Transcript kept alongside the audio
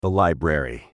The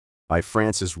Library by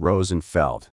Frances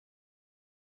Rosenfeld.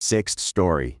 Sixth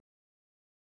story.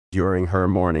 During her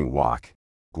morning walk,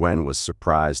 Gwen was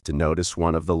surprised to notice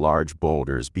one of the large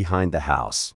boulders behind the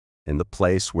house, in the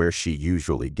place where she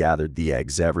usually gathered the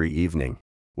eggs every evening,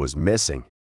 was missing.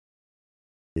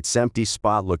 Its empty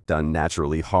spot looked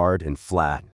unnaturally hard and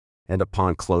flat, and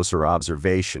upon closer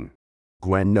observation,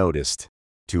 Gwen noticed,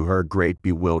 to her great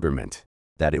bewilderment,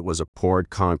 that it was a poured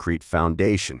concrete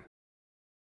foundation.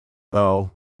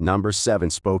 "Oh," number 7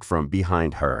 spoke from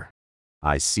behind her.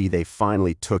 "I see they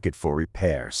finally took it for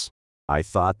repairs. I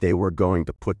thought they were going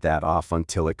to put that off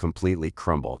until it completely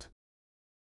crumbled."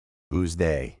 "Who's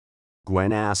they?"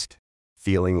 Gwen asked,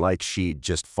 feeling like she'd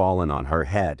just fallen on her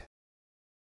head.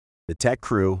 "The tech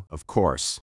crew, of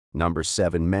course," number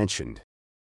 7 mentioned.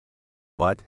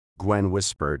 "But," Gwen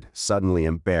whispered, suddenly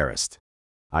embarrassed,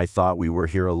 "I thought we were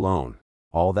here alone.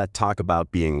 All that talk about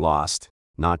being lost,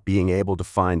 not being able to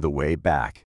find the way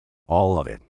back. All of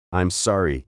it. I'm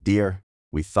sorry, dear.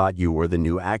 We thought you were the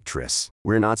new actress.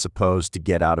 We're not supposed to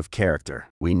get out of character.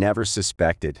 We never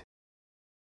suspected."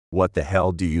 "What the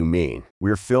hell do you mean?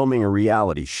 We're filming a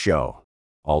reality show.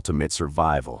 Ultimate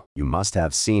Survival. You must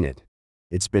have seen it.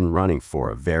 It's been running for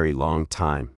a very long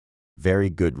time. Very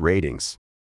good ratings."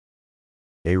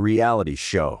 "A reality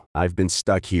show. I've been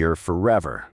stuck here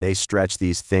forever. They stretch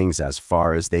these things as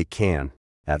far as they can,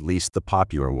 at least the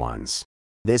popular ones.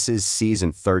 This is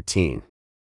season 13.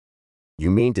 You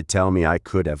mean to tell me I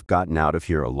could have gotten out of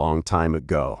here a long time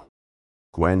ago?"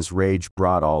 Gwen's rage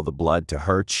brought all the blood to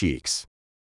her cheeks.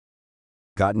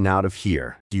 "Gotten out of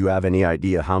here? Do you have any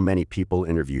idea how many people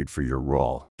interviewed for your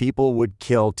role? People would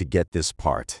kill to get this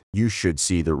part. You should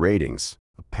see the ratings.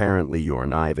 Apparently your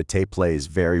naivete plays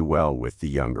very well with the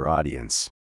younger audience.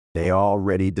 They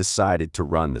already decided to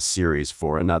run the series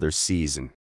for another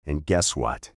season. And guess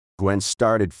what?" Gwen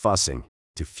started fussing,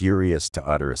 too furious to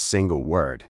utter a single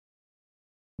word.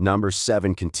 Number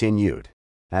 7 continued,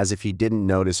 as if he didn't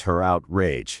notice her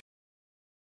outrage.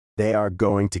 "They are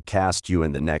going to cast you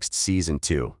in the next season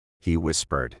too," he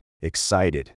whispered,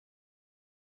 excited.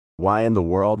 "Why in the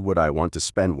world would I want to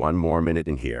spend one more minute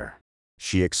in here?"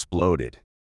 she exploded.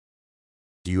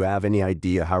 "Do you have any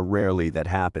idea how rarely that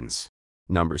happens?"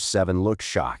 Number 7 looked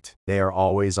shocked. "They are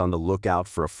always on the lookout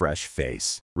for a fresh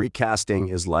face. Recasting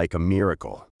is like a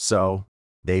miracle. So,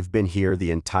 they've been here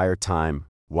the entire time,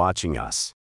 watching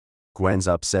us." Gwen's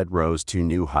upset rose to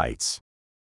new heights.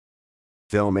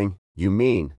 "Filming, you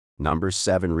mean?" Number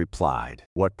 7 replied.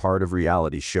 "What part of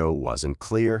reality show wasn't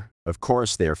clear? Of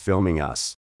course they're filming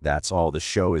us. That's all the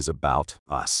show is about,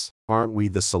 us. Aren't we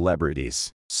the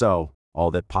celebrities? So,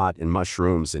 all that pot and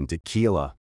mushrooms and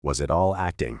tequila, was it all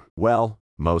acting?" "Well,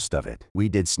 most of it. We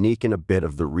did sneak in a bit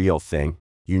of the real thing,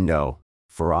 you know,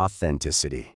 for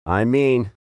authenticity. I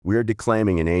mean, we're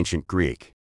declaiming in ancient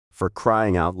Greek. For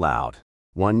crying out loud,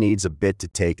 one needs a bit to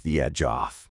take the edge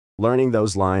off. Learning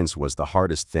those lines was the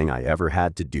hardest thing I ever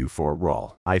had to do for a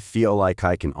role. I feel like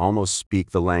I can almost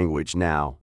speak the language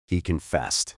now," he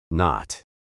confessed. "Not."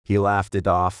 He laughed it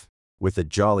off, with a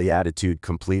jolly attitude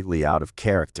completely out of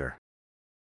character.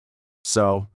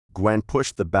 "So," Gwen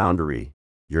pushed the boundary,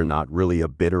 "you're not really a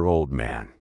bitter old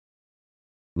man."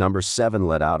 Number 7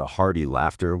 let out a hearty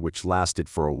laughter which lasted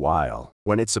for a while.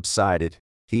 When it subsided,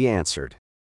 he answered,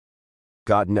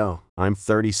 "God no, I'm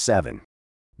 37.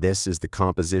 This is the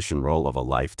composition role of a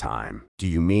lifetime." "Do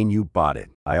you mean you bought it?"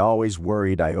 "I always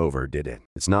worried I overdid it.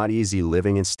 It's not easy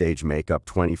living in stage makeup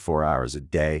 24 hours a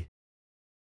day."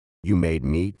 "You made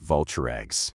meat vulture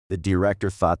eggs. The director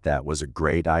thought that was a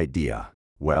great idea.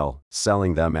 Well,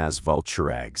 selling them as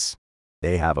vulture eggs.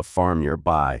 They have a farm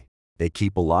nearby. They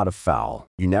keep a lot of fowl.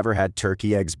 You never had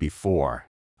turkey eggs before,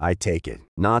 I take it."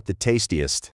 "Not the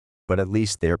tastiest, but at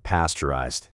least they're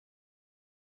pasteurized."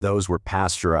 "Those were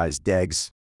pasteurized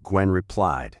eggs," Gwen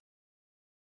replied.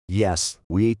 "Yes,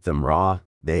 we eat them raw.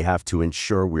 They have to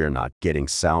ensure we're not getting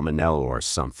salmonella or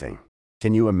something.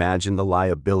 Can you imagine the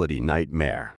liability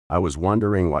nightmare?" "I was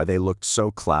wondering why they looked so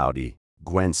cloudy,"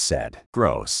 Gwen said.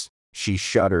 "Gross." She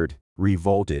shuddered,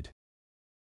 revolted.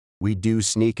 "We do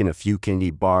sneak in a few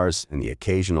candy bars and the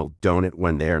occasional donut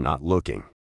when they're not looking.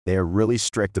 They're really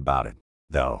strict about it,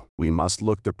 though. We must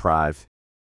look deprived."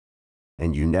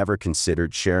 "And you never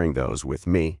considered sharing those with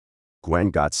me?" Gwen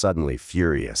got suddenly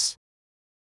furious.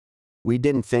 "We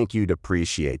didn't think you'd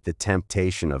appreciate the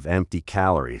temptation of empty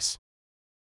calories."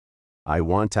 "I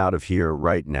want out of here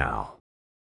right now."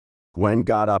 Gwen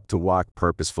got up to walk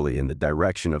purposefully in the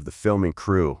direction of the filming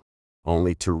crew,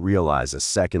 only to realize a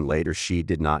second later she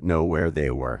did not know where they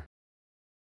were.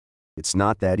 "It's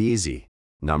not that easy,"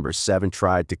 Number 7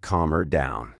 tried to calm her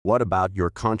down. What about your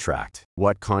contract?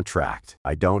 What contract?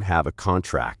 I don't have a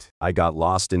contract. I got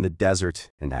lost in the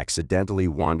desert and accidentally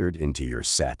wandered into your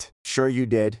set. Sure you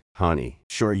did, honey.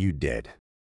 Sure you did.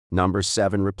 Number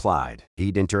 7 replied.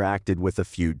 He'd interacted with a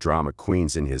few drama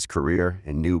queens in his career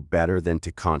and knew better than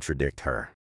to contradict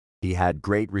her. He had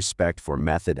great respect for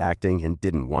method acting and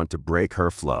didn't want to break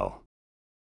her flow.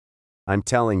 I'm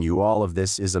telling you, all of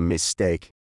this is a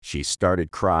mistake. She started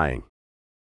crying.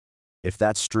 If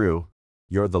that's true,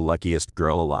 you're the luckiest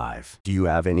girl alive. Do you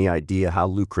have any idea how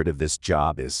lucrative this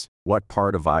job is? What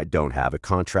part of I don't have a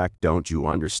contract don't you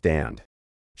understand?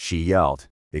 She yelled,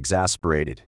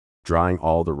 exasperated, drawing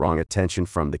all the wrong attention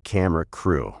from the camera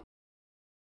crew.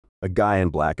 A guy in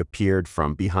black appeared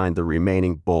from behind the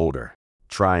remaining boulder,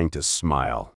 trying to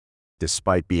smile,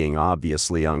 despite being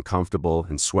obviously uncomfortable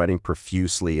and sweating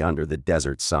profusely under the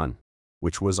desert sun,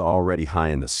 which was already high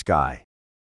in the sky.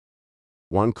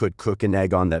 One could cook an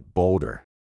egg on that boulder.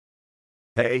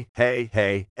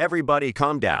 Hey, everybody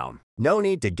calm down. No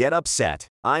need to get upset.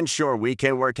 I'm sure we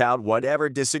can work out whatever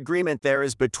disagreement there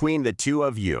is between the two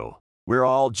of you. We're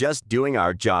all just doing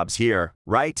our jobs here,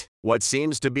 right? What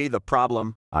seems to be the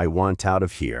problem? I want out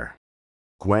of here,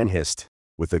 Gwen hissed,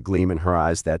 with a gleam in her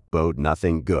eyes that boded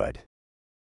nothing good.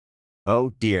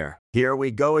 Oh dear, here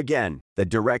we go again. The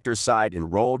director sighed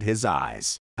and rolled his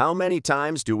eyes. How many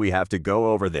times do we have to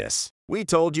go over this? We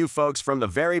told you folks from the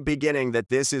very beginning that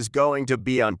this is going to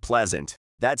be unpleasant,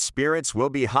 that spirits will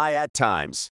be high at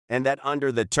times, and that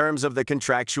under the terms of the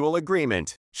contractual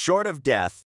agreement, short of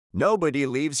death, nobody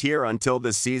leaves here until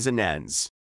the season ends.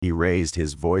 He raised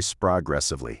his voice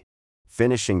progressively,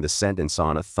 finishing the sentence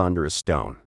on a thunderous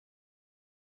tone.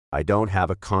 I don't have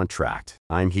a contract.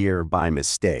 I'm here by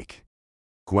mistake.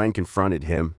 Gwen confronted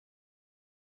him.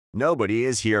 Nobody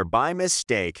is here by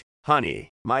mistake, honey.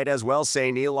 Might as well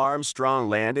say Neil Armstrong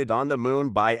landed on the moon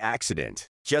by accident.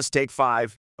 Just take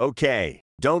 5, okay?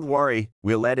 Don't worry,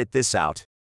 we'll edit this out.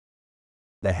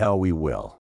 The hell we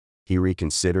will. He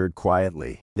reconsidered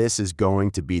quietly. This is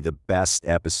going to be the best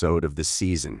episode of the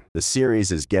season. The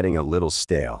series is getting a little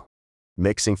stale.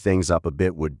 Mixing things up a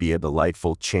bit would be a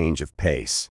delightful change of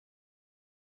pace.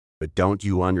 But don't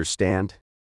you understand?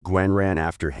 Gwen ran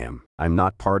after him. I'm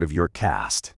not part of your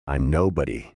cast. I'm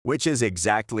nobody. Which is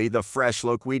exactly the fresh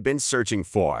look we'd been searching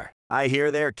for. I hear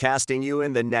they're casting you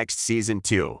in the next season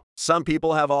too. Some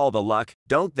people have all the luck,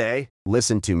 don't they?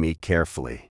 Listen to me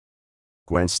carefully.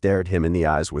 Gwen stared him in the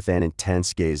eyes with an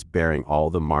intense gaze bearing all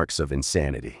the marks of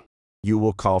insanity. You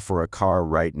will call for a car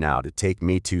right now to take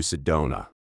me to Sedona.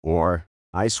 Or,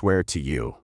 I swear to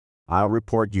you, I'll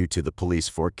report you to the police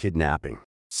for kidnapping.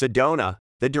 Sedona?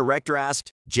 The director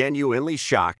asked, genuinely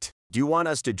shocked. Do you want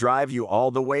us to drive you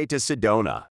all the way to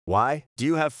Sedona? Why? Do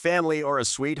you have family or a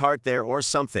sweetheart there or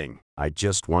something? I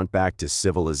just want back to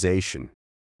civilization.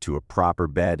 To a proper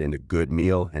bed and a good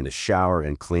meal and a shower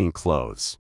and clean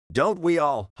clothes. Don't we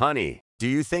all, honey? Do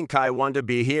you think I want to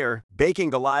be here,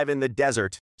 baking alive in the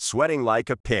desert, sweating like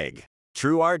a pig?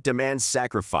 True art demands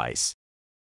sacrifice.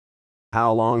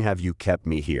 How long have you kept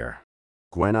me here?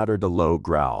 Gwen uttered a low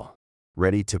growl,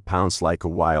 ready to pounce like a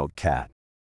wild cat.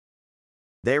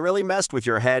 They really messed with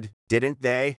your head, didn't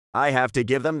they? I have to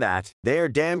give them that. They're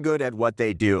damn good at what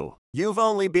they do. You've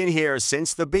only been here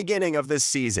since the beginning of the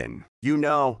season. You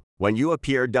know, when you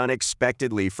appeared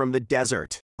unexpectedly from the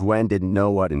desert. Gwen didn't know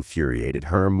what infuriated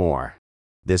her more.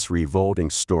 This revolting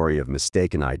story of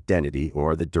mistaken identity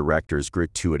or the director's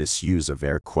gratuitous use of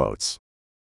air quotes.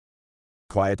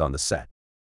 Quiet on the set.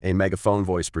 A megaphone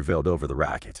voice prevailed over the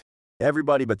racket.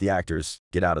 Everybody but the actors,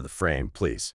 get out of the frame,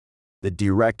 please. The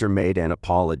director made an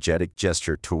apologetic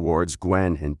gesture towards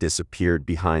Gwen and disappeared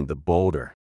behind the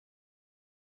boulder.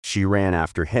 She ran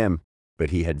after him,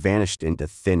 but he had vanished into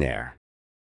thin air.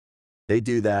 They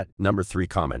do that, number 3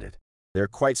 commented. They're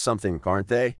quite something, aren't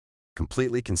they?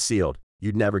 Completely concealed.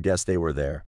 You'd never guess they were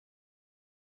there.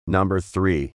 Number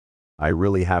 3. I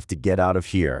really have to get out of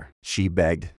here, she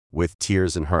begged, with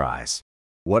tears in her eyes.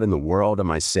 What in the world am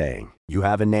I saying? You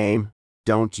have a name,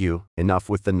 don't you? Enough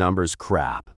with the numbers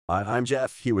crap. I'm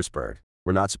Jeff, he whispered.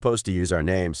 We're not supposed to use our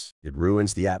names. It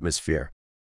ruins the atmosphere.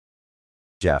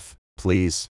 Jeff,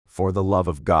 please, for the love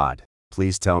of God,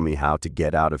 please tell me how to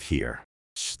get out of here.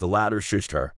 Shh, the ladder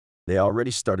shushed her. They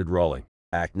already started rolling.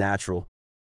 Act natural.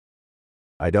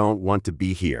 I don't want to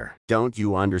be here. Don't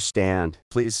you understand?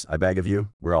 Please, I beg of you,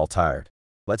 we're all tired.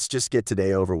 Let's just get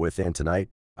today over with, and tonight,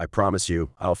 I promise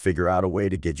you, I'll figure out a way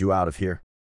to get you out of here.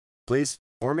 Please,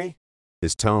 for me?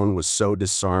 His tone was so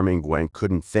disarming Gwen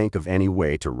couldn't think of any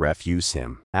way to refuse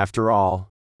him. After all,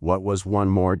 what was one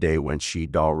more day when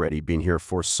she'd already been here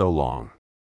for so long?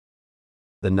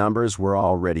 The numbers were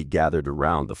already gathered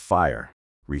around the fire,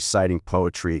 reciting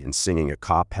poetry and singing a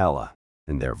cappella,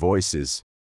 and their voices,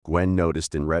 Gwen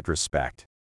noticed in retrospect,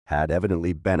 had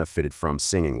evidently benefited from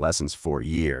singing lessons for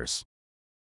years.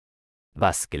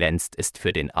 Was glänzt, ist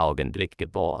für den Augenblick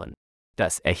geboren.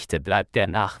 Das Echte bleibt der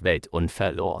Nachwelt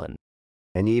unverloren.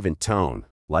 An even tone,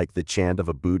 like the chant of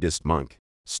a Buddhist monk,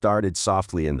 started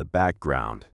softly in the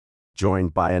background,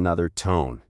 joined by another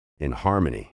tone, in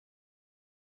harmony.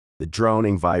 The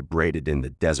droning vibrated in the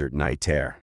desert night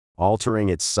air, altering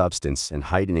its substance and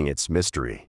heightening its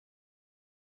mystery.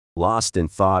 Lost in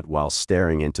thought while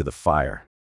staring into the fire,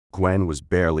 Gwen was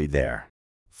barely there,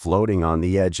 floating on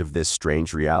the edge of this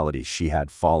strange reality she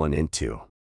had fallen into,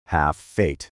 half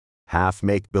fate, half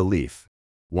make-believe,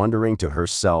 wondering to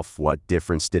herself what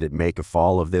difference did it make if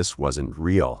all of this wasn't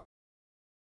real.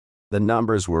 The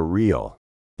numbers were real,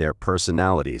 their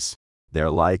personalities, their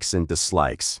likes and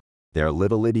dislikes, their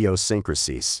little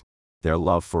idiosyncrasies, their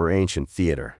love for ancient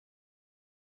theater.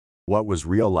 What was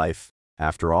real life,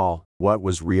 after all? What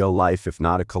was real life if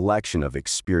not a collection of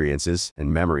experiences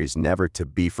and memories never to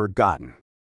be forgotten?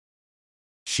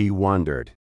 She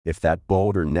wondered, if that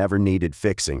boulder never needed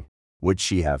fixing, would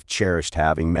she have cherished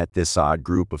having met this odd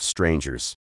group of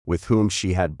strangers, with whom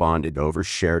she had bonded over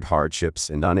shared hardships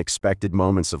and unexpected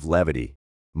moments of levity,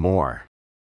 more?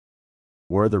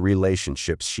 Were the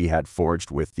relationships she had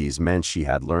forged with these men she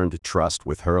had learned to trust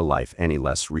with her life any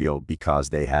less real because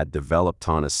they had developed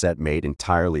on a set made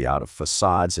entirely out of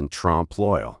facades and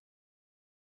trompe-l'oeil?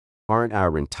 Aren't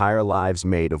our entire lives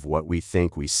made of what we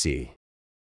think we see?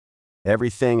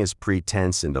 Everything is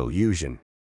pretense and illusion,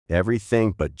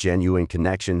 everything but genuine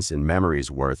connections and memories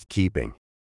worth keeping.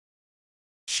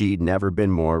 She'd never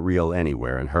been more real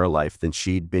anywhere in her life than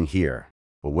she'd been here,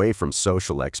 away from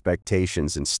social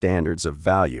expectations and standards of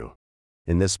value,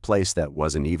 in this place that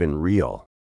wasn't even real,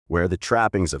 where the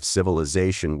trappings of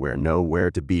civilization were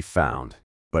nowhere to be found,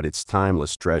 but its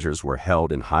timeless treasures were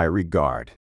held in high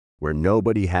regard, where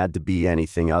nobody had to be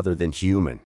anything other than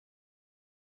human.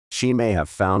 She may have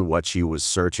found what she was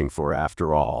searching for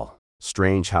after all.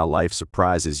 Strange how life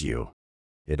surprises you.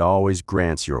 It always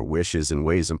grants your wishes in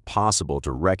ways impossible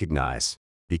to recognize,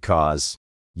 because,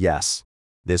 yes,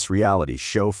 this reality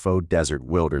show faux desert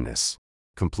wilderness,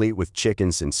 complete with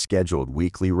chickens and scheduled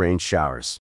weekly rain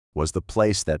showers, was the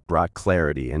place that brought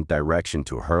clarity and direction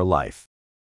to her life.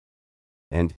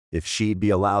 And, if she'd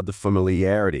be allowed the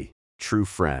familiarity, true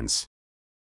friends.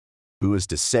 Who is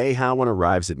to say how one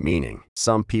arrives at meaning?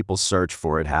 Some people search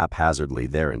for it haphazardly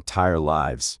their entire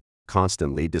lives,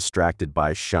 constantly distracted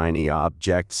by shiny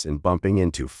objects and bumping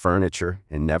into furniture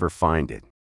and never find it.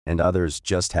 And others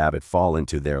just have it fall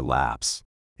into their laps,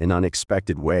 in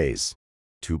unexpected ways,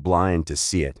 too blind to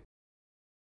see it.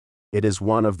 It is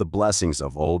one of the blessings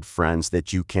of old friends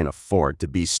that you can afford to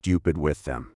be stupid with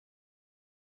them.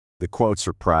 The quote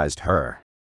surprised her.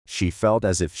 She felt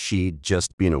as if she'd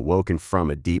just been awoken from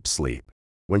a deep sleep.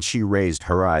 When she raised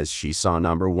her eyes, she saw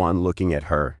number one looking at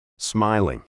her,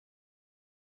 smiling.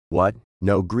 What?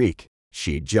 No Greek,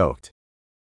 she joked.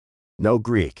 No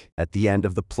Greek. At the end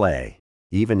of the play,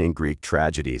 even in Greek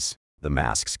tragedies, the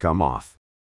masks come off.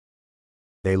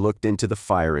 They looked into the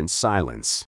fire in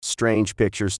silence. Strange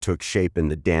pictures took shape in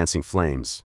the dancing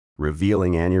flames,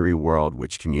 revealing an eerie world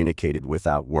which communicated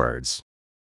without words.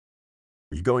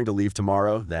 Are you going to leave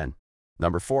tomorrow, then?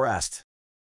 Number 4 asked.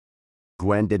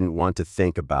 Gwen didn't want to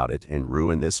think about it and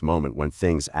ruin this moment when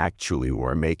things actually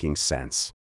were making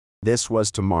sense. This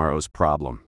was tomorrow's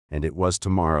problem, and it was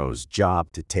tomorrow's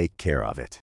job to take care of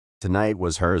it. Tonight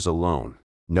was hers alone.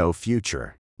 No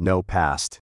future, no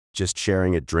past, just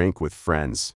sharing a drink with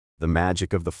friends, the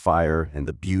magic of the fire and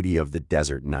the beauty of the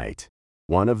desert night.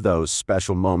 One of those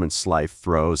special moments life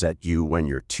throws at you when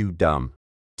you're too dumb,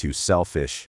 too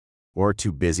selfish, or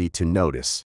too busy to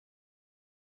notice.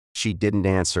 She didn't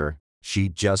answer, she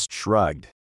just shrugged.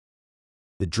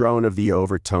 The drone of the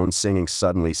overtone singing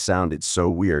suddenly sounded so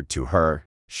weird to her,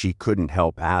 she couldn't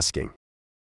help asking.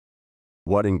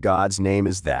 What in God's name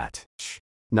is that?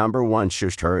 Number one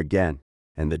shushed her again,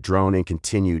 and the droning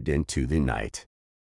continued into the night.